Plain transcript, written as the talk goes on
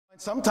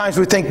Sometimes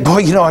we think, boy,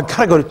 you know, I've got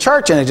to go to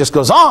church, and it just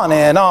goes on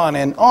and on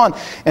and on.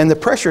 And the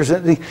pressures,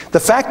 the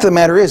fact of the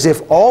matter is,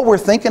 if all we're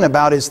thinking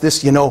about is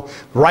this, you know,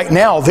 right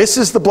now, this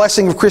is the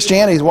blessing of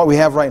Christianity, is what we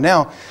have right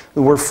now,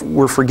 we're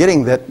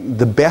forgetting that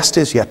the best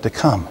is yet to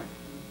come.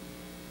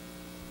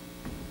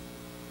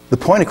 The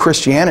point of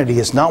Christianity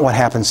is not what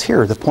happens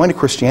here. The point of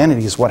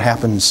Christianity is what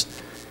happens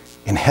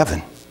in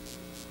heaven.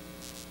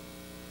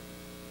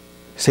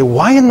 Say,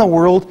 why in the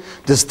world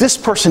does this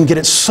person get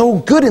it so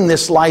good in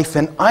this life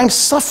and I'm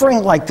suffering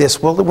like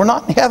this? Well, we're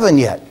not in heaven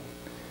yet.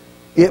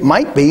 It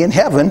might be in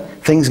heaven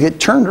things get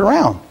turned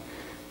around.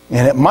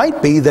 And it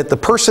might be that the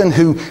person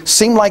who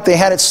seemed like they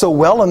had it so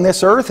well in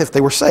this earth, if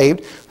they were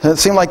saved, it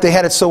seemed like they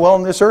had it so well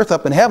in this earth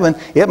up in heaven,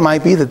 it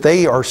might be that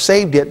they are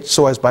saved yet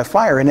so as by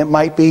fire. And it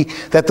might be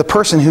that the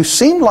person who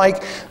seemed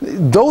like,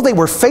 though they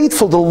were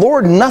faithful to the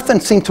Lord, nothing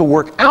seemed to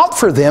work out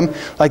for them,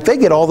 like they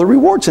get all the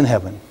rewards in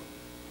heaven.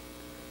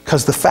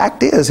 Because the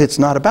fact is, it's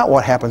not about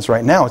what happens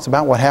right now. It's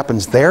about what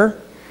happens there.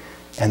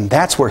 And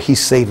that's where He's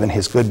saving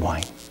His good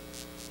wine.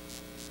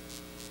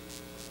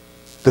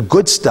 The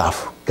good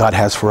stuff God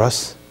has for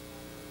us,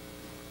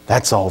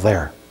 that's all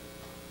there.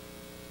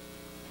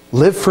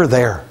 Live for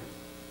there.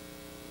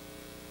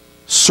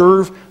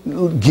 Serve,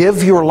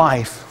 give your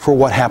life for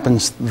what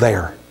happens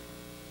there.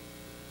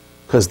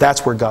 Because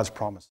that's where God's promise is.